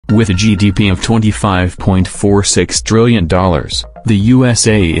With a GDP of $25.46 trillion, the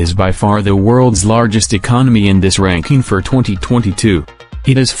USA is by far the world's largest economy in this ranking for 2022.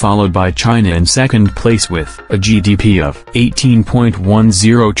 It is followed by China in second place with a GDP of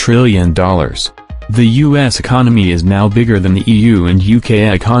 $18.10 trillion. The US economy is now bigger than the EU and UK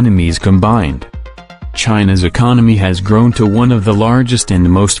economies combined. China's economy has grown to one of the largest and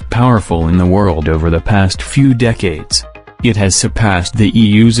most powerful in the world over the past few decades. It has surpassed the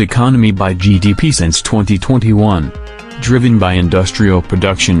EU's economy by GDP since 2021. Driven by industrial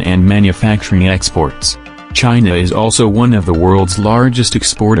production and manufacturing exports, China is also one of the world's largest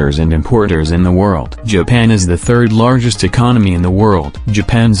exporters and importers in the world. Japan is the third largest economy in the world.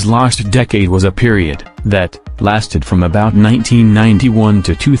 Japan's last decade was a period that lasted from about 1991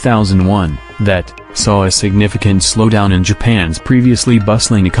 to 2001, that saw a significant slowdown in Japan's previously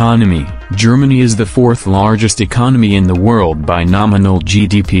bustling economy. Germany is the fourth largest economy in the world by nominal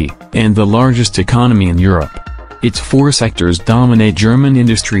GDP, and the largest economy in Europe. Its four sectors dominate German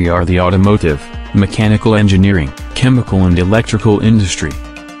industry are the automotive, mechanical engineering, chemical and electrical industry.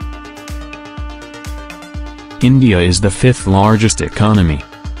 India is the fifth largest economy.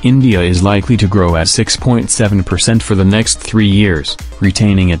 India is likely to grow at 6.7% for the next 3 years,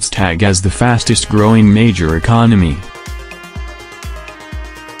 retaining its tag as the fastest growing major economy.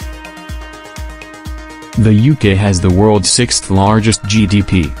 The UK has the world's sixth largest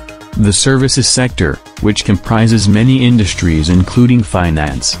GDP. The services sector, which comprises many industries including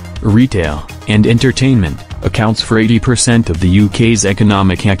finance, retail, and entertainment, accounts for 80% of the UK's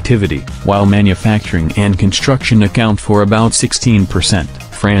economic activity, while manufacturing and construction account for about 16%.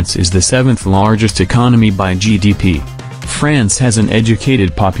 France is the seventh largest economy by GDP. France has an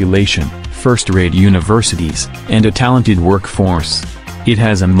educated population, first-rate universities, and a talented workforce. It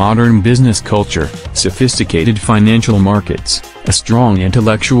has a modern business culture, sophisticated financial markets, a strong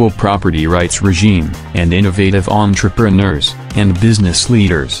intellectual property rights regime, and innovative entrepreneurs and business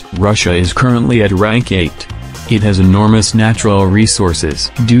leaders. Russia is currently at rank 8. It has enormous natural resources.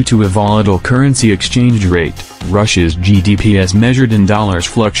 Due to a volatile currency exchange rate, Russia's GDP as measured in dollars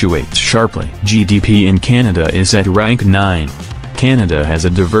fluctuates sharply. GDP in Canada is at rank 9. Canada has a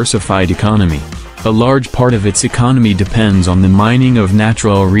diversified economy. A large part of its economy depends on the mining of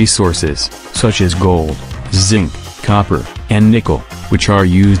natural resources, such as gold, zinc, copper, and nickel, which are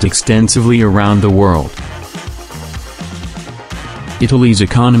used extensively around the world. Italy's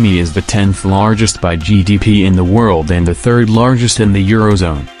economy is the 10th largest by GDP in the world and the third largest in the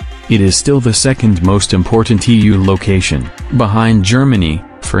Eurozone. It is still the second most important EU location, behind Germany,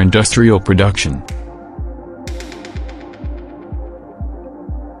 for industrial production.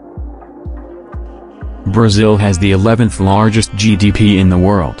 Brazil has the 11th largest GDP in the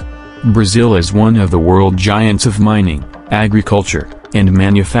world. Brazil is one of the world giants of mining, agriculture, and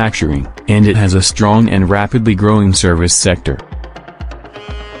manufacturing, and it has a strong and rapidly growing service sector.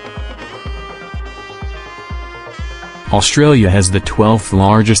 Australia has the 12th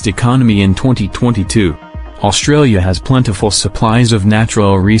largest economy in 2022. Australia has plentiful supplies of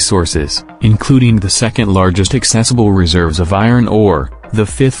natural resources, including the second largest accessible reserves of iron ore, the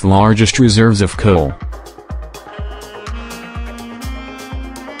fifth largest reserves of coal.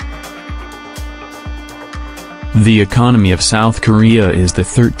 The economy of South Korea is the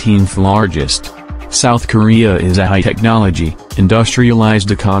 13th largest. South Korea is a high-technology,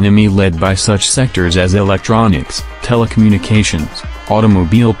 industrialized economy led by such sectors as electronics, telecommunications,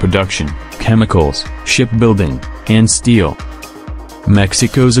 automobile production, chemicals, shipbuilding, and steel.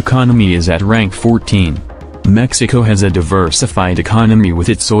 Mexico's economy is at rank 14. Mexico has a diversified economy with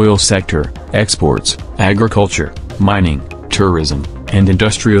its oil sector, exports, agriculture, mining, tourism, and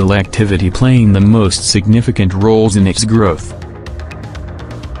industrial activity playing the most significant roles in its growth.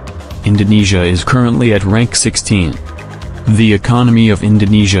 Indonesia is currently at rank 16. The economy of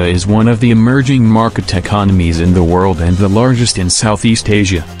Indonesia is one of the emerging market economies in the world and the largest in Southeast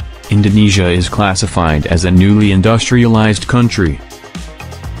Asia. Indonesia is classified as a newly industrialized country.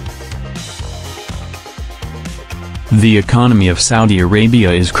 The economy of Saudi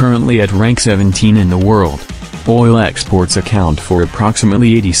Arabia is currently at rank 17 in the world. Oil exports account for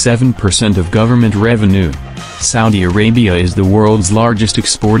approximately 87% of government revenue. Saudi Arabia is the world's largest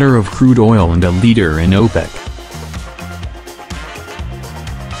exporter of crude oil and a leader in OPEC.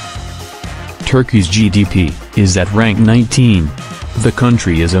 Turkey's GDP is at rank 19. The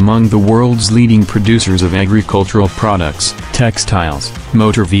country is among the world's leading producers of agricultural products, textiles,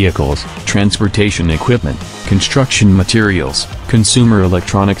 motor vehicles, transportation equipment, construction materials, consumer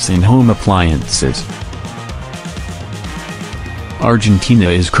electronics and home appliances. Argentina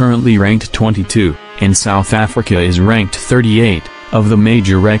is currently ranked 22, and South Africa is ranked 38, of the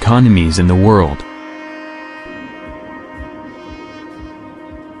major economies in the world.